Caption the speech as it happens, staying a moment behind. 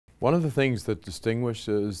One of the things that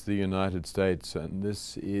distinguishes the United States, and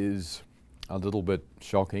this is a little bit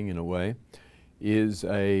shocking in a way, is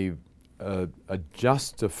a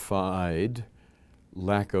justified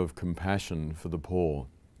lack of compassion for the poor.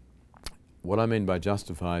 What I mean by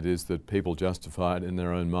justified is that people justify it in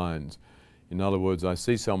their own minds. In other words, I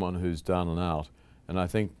see someone who's down and out, and I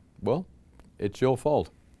think, well, it's your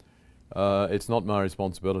fault. It's not my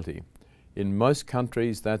responsibility. In most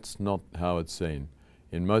countries, that's not how it's seen.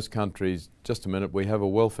 In most countries, just a minute, we have a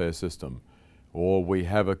welfare system, or we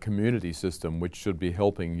have a community system which should be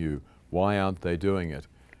helping you. Why aren't they doing it?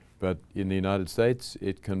 But in the United States,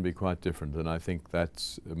 it can be quite different, and I think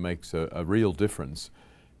that makes a real difference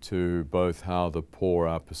to both how the poor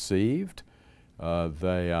are perceived,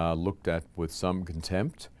 they are looked at with some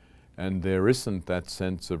contempt, and there isn't that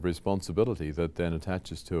sense of responsibility that then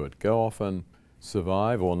attaches to it. Go off and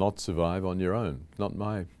survive or not survive on your own. Not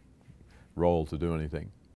my role to do anything.